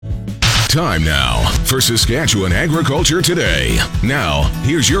Time now for Saskatchewan Agriculture Today. Now,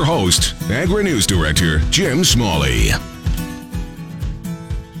 here's your host, Agri-News Director Jim Smalley.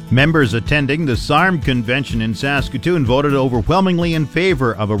 Members attending the SARM convention in Saskatoon voted overwhelmingly in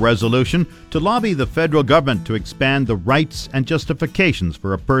favor of a resolution to lobby the federal government to expand the rights and justifications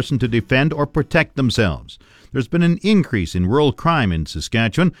for a person to defend or protect themselves. There's been an increase in rural crime in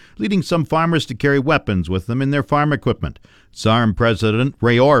Saskatchewan, leading some farmers to carry weapons with them in their farm equipment. SARM President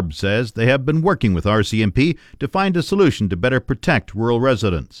Ray Orb says they have been working with RCMP to find a solution to better protect rural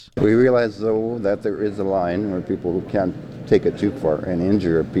residents. We realize, though, that there is a line where people can't take it too far and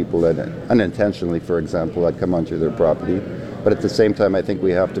injure people that unintentionally, for example, that come onto their property. But at the same time, I think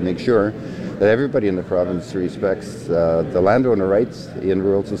we have to make sure that everybody in the province respects the landowner rights in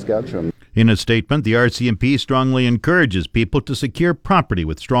rural Saskatchewan. In a statement, the RCMP strongly encourages people to secure property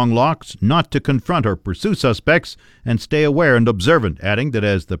with strong locks, not to confront or pursue suspects, and stay aware and observant, adding that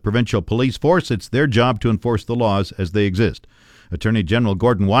as the provincial police force, it's their job to enforce the laws as they exist. Attorney General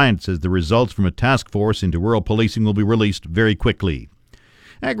Gordon Wyant says the results from a task force into rural policing will be released very quickly.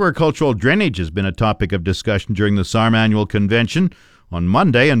 Agricultural drainage has been a topic of discussion during the SARM annual convention. On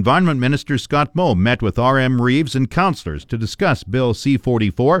Monday, Environment Minister Scott Moe met with R.M. Reeves and councillors to discuss Bill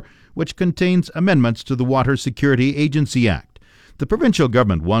C-44, which contains amendments to the Water Security Agency Act. The provincial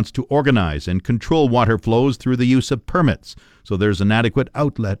government wants to organize and control water flows through the use of permits, so there's an adequate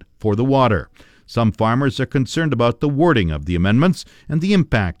outlet for the water. Some farmers are concerned about the wording of the amendments and the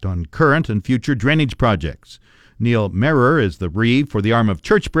impact on current and future drainage projects. Neil Merrer is the Reeve for the arm of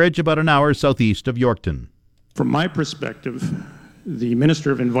Churchbridge, about an hour southeast of Yorkton. From my perspective, the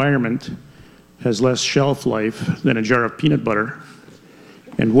Minister of Environment has less shelf life than a jar of peanut butter.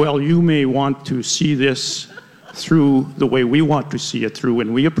 And while you may want to see this through the way we want to see it through,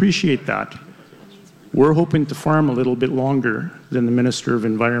 and we appreciate that, we're hoping to farm a little bit longer than the Minister of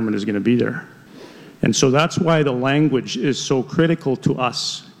Environment is going to be there. And so that's why the language is so critical to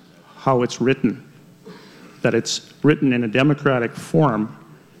us, how it's written, that it's written in a democratic form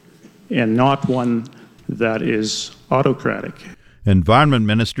and not one that is autocratic. Environment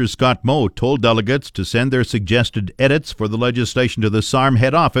Minister Scott Moe told delegates to send their suggested edits for the legislation to the SARM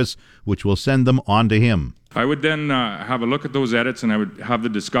head office, which will send them on to him. I would then have a look at those edits, and I would have the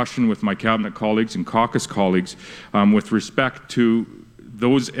discussion with my cabinet colleagues and caucus colleagues with respect to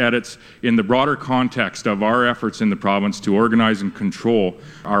those edits in the broader context of our efforts in the province to organize and control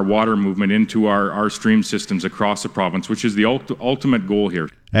our water movement into our stream systems across the province, which is the ultimate goal here.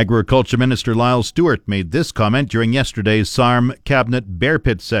 Agriculture Minister Lyle Stewart made this comment during yesterday's SARM Cabinet Bear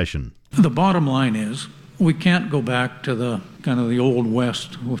Pit session. The bottom line is we can't go back to the kind of the old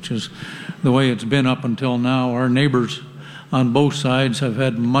west, which is the way it's been up until now. Our neighbors on both sides have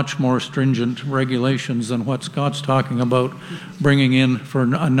had much more stringent regulations than what Scott's talking about bringing in for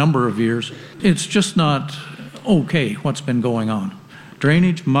a number of years. It's just not okay what's been going on.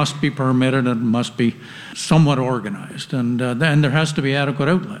 Drainage must be permitted and must be somewhat organized, and there has to be adequate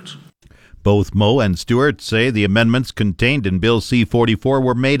outlets. Both Moe and Stewart say the amendments contained in Bill C-44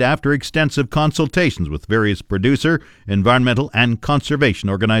 were made after extensive consultations with various producer, environmental, and conservation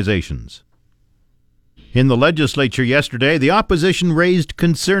organizations. In the legislature yesterday, the opposition raised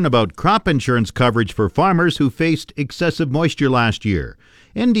concern about crop insurance coverage for farmers who faced excessive moisture last year.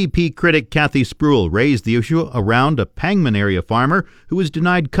 NDP critic Kathy Spruill raised the issue around a Pangman area farmer who was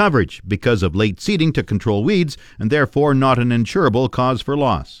denied coverage because of late seeding to control weeds and therefore not an insurable cause for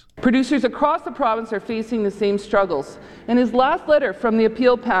loss. Producers across the province are facing the same struggles. In his last letter from the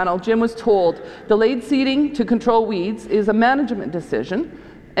appeal panel, Jim was told delayed seeding to control weeds is a management decision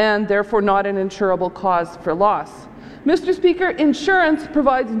and therefore not an insurable cause for loss. Mr. Speaker, insurance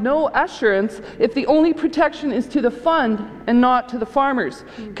provides no assurance if the only protection is to the fund and not to the farmers.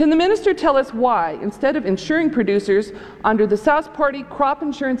 Can the minister tell us why, instead of insuring producers under the Sask Party, crop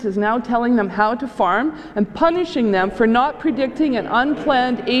insurance is now telling them how to farm and punishing them for not predicting an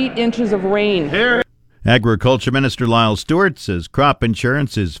unplanned 8 inches of rain? Agriculture Minister Lyle Stewart says crop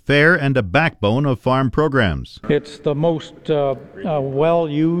insurance is fair and a backbone of farm programs. It's the most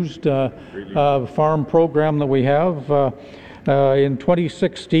well-used farm program that we have. In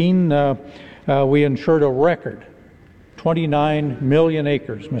 2016, we insured a record 29 million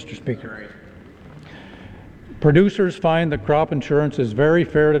acres, Mr. Speaker. Producers find that crop insurance is very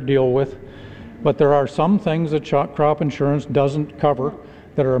fair to deal with, but there are some things that crop insurance doesn't cover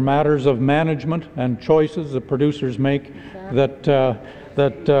that are matters of management and choices that producers make that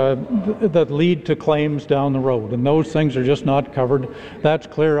lead to claims down the road, and those things are just not covered. That's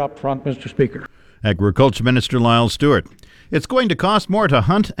clear up front, Mr. Speaker. Agriculture Minister Lyle Stewart. It's going to cost more to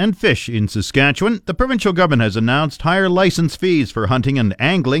hunt and fish in Saskatchewan. The provincial government has announced higher license fees for hunting and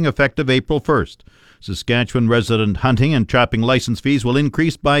angling effective April 1st. Saskatchewan resident hunting and trapping license fees will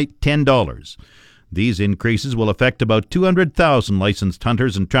increase by $10. These increases will affect about 200,000 licensed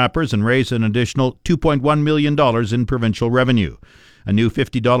hunters and trappers and raise an additional $2.1 million in provincial revenue. A new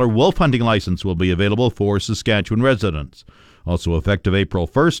 $50 wolf hunting license will be available for Saskatchewan residents. Also effective April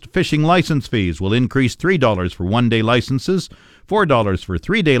 1st, fishing license fees will increase $3 for one-day licenses, $4 for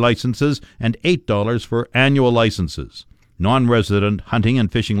three-day licenses, and $8 for annual licenses. Non-resident hunting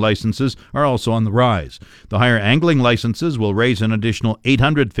and fishing licenses are also on the rise. The higher angling licenses will raise an additional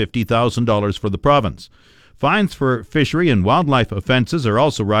 $850,000 for the province. Fines for fishery and wildlife offences are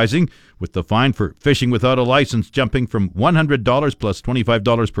also rising, with the fine for fishing without a license jumping from $100 plus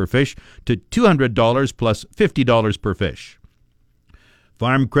 $25 per fish to $200 plus $50 per fish.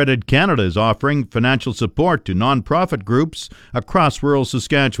 Farm Credit Canada is offering financial support to non-profit groups across rural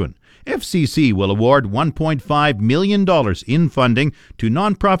Saskatchewan. FCC will award $1.5 million in funding to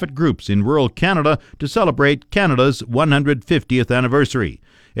non-profit groups in rural Canada to celebrate Canada's 150th anniversary.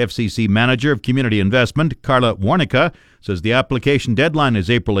 FCC Manager of Community Investment, Carla Warnica, says the application deadline is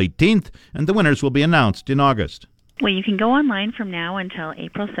April 18th and the winners will be announced in August. Well, you can go online from now until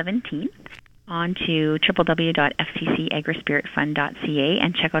April 17th. On to www.fccagrispiritfund.ca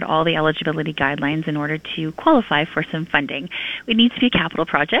and check out all the eligibility guidelines in order to qualify for some funding. It needs to be a capital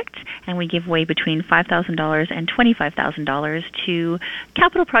project, and we give away between $5,000 and $25,000 to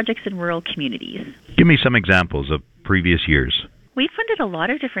capital projects in rural communities. Give me some examples of previous years. We've funded a lot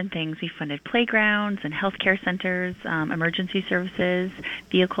of different things. We've funded playgrounds and healthcare centers, emergency services,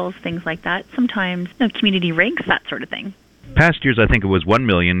 vehicles, things like that. Sometimes community rinks, that sort of thing. Past years, I think it was $1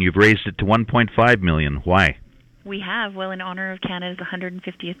 million. You've raised it to $1.5 million. Why? We have. Well, in honor of Canada's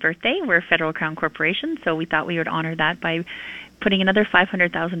 150th birthday, we're a Federal Crown Corporation, so we thought we would honor that by putting another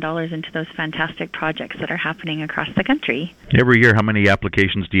 $500,000 into those fantastic projects that are happening across the country. Every year, how many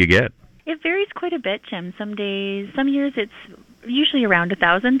applications do you get? It varies quite a bit, Jim. Some years it's usually around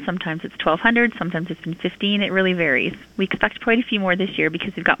 1,000. Sometimes it's 1,200. Sometimes it's been 15. It really varies. We expect quite a few more this year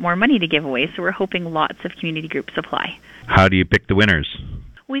because we've got more money to give away, so we're hoping lots of community groups apply. How do you pick the winners?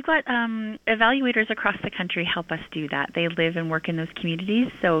 We've got evaluators across the country help us do that. They live and work in those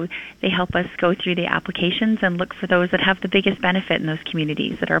communities, so they help us go through the applications and look for those that have the biggest benefit in those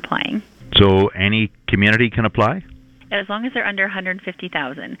communities that are applying. So any community can apply? As long as they're under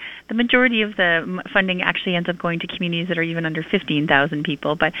 $150,000. The majority of the funding actually ends up going to communities that are even under 15,000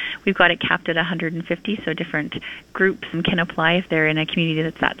 people, but we've got it capped at 150, so different groups can apply if they're in a community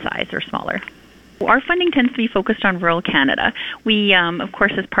that's that size or smaller. Our funding tends to be focused on rural Canada. We, of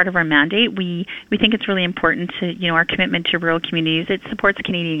course, as part of our mandate, we think it's really important to, our commitment to rural communities. It supports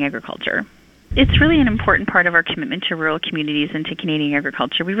Canadian agriculture. It's really an important part of our commitment to rural communities and to Canadian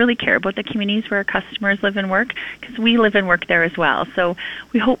agriculture. We really care about the communities where our customers live and work because we live and work there as well. So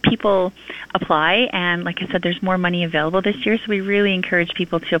we hope people apply, and like I said, there's more money available this year, so we really encourage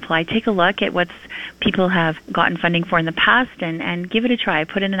people to apply. Take a look at what people have gotten funding for in the past and give it a try.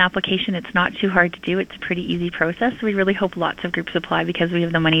 Put in an application. It's not too hard to do. It's a pretty easy process. We really hope lots of groups apply because we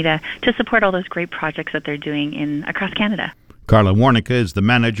have the money to support all those great projects that they're doing across Canada. Carla Warnica is the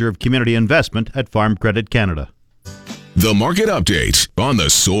Manager of Community Investment at Farm Credit Canada. The Market Update on The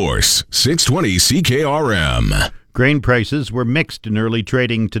Source, 620 CKRM. Grain prices were mixed in early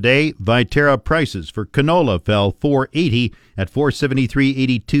trading today. Viterra prices for canola fell $4.80 at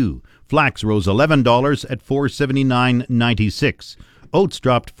 $473.82. Flax rose $11 at $479.96. Oats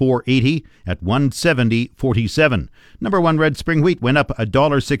dropped $4.80 at $170.47. Number one red spring wheat went up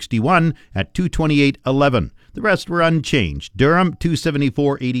 $1.61 at $228.11. The rest were unchanged. Durum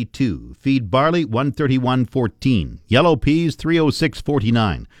 $274.82. Feed barley $131.14. Yellow peas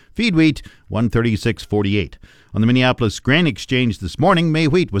 $306.49. Feed wheat $136.48. On the Minneapolis Grain Exchange this morning, May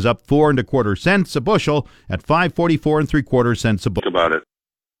wheat was up 4 1/4 cents a bushel at $5.44 3/4 cents a bushel. About it.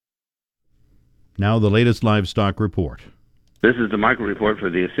 Now the latest livestock report. This is the market report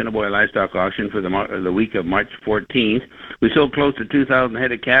for the Assiniboia Livestock Auction for the week of March 14th. We sold close to 2,000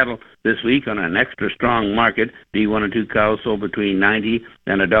 head of cattle this week on an extra strong market. D1 and 2 cows sold between $90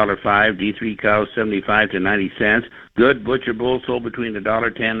 and $1.05. D3 cows 75 to 90 cents. Good butcher bulls sold between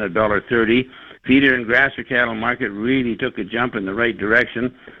 $1.10 and $1.30. Feeder and grasser cattle market really took a jump in the right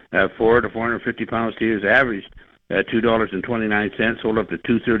direction. 4 to 450 pound steers averaged $2.29, sold up to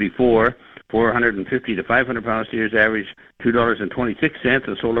 $2.34. 450 to 500 pound steers averaged $2.26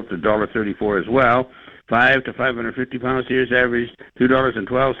 and sold up to $1.34 as well. 5 to 550 pound steers averaged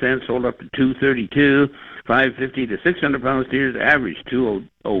 $2.12, sold up to $2.32. 550 to 600 pound steers averaged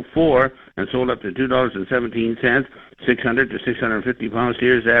 $2.04 and sold up to $2.17. 600 to 650 pound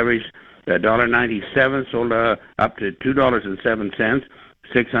steers averaged $1.97, sold up to $2.07.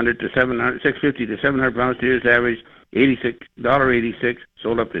 600 to 700, 650 to 700 pound steers averaged $86,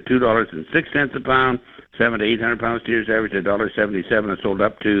 sold up to $2.06 a pound. 700 to 800 pound steers averaged $1.77 and sold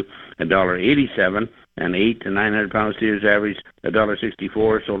up to $1.87. And 800 to 900 pound steers averaged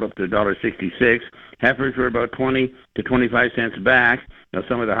 $1.64, sold up to $1.66. Heifers were about 20 to 25 cents back. Now,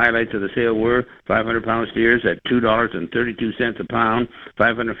 some of the highlights of the sale were 500 pound steers at $2.32 a pound,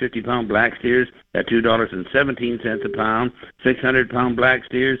 550 pound black steers at $2.17 a pound, 600 pound black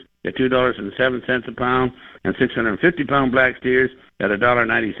steers at $2.07 a pound, and 650 pound black steers at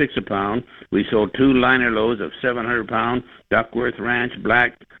 $1.96 a pound. We sold 2 liner loads of 700 pound Duckworth Ranch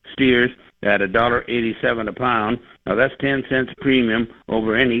black steers at $1.87 a pound. Now that's 10 cents premium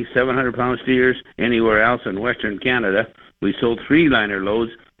over any 700 pound steers anywhere else in Western Canada. We sold 3 liner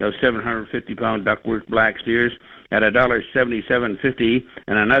loads of 750 pound Duckworth black steers at $1.7750,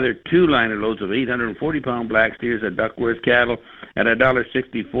 and another 2 liner loads of 840 pound black steers at Duckworth cattle at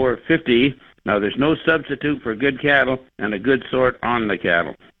 $1.6450. Now, there's no substitute for good cattle and a good sort on the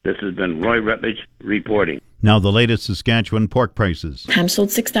cattle. This has been Roy Rutledge reporting. Now the latest Saskatchewan pork prices. Ham sold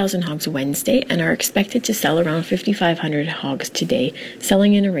 6,000 hogs Wednesday and are expected to sell around 5,500 hogs today,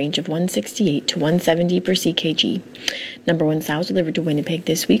 selling in a range of $168 to $170 per ckg. Number 1 sows delivered to Winnipeg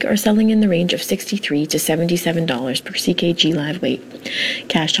this week are selling in the range of $63 to $77 per ckg live weight.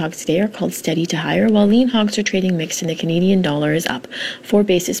 Cash hogs today are called steady to higher, while lean hogs are trading mixed and the Canadian dollar is up 4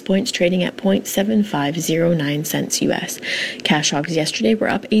 basis points, trading at 0.7509 cents US. Cash hogs yesterday were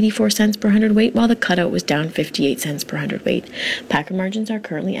up 84 cents per hundredweight, while the cutout was down 58 cents per hundredweight. Packer margins are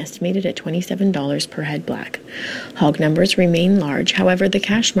currently estimated at $27 per head black. Hog numbers remain large, however, the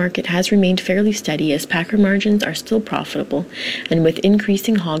cash market has remained fairly steady as packer margins are still profitable, and with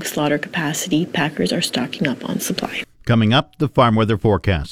increasing hog slaughter capacity, packers are stocking up on supply. Coming up, the farm weather forecast.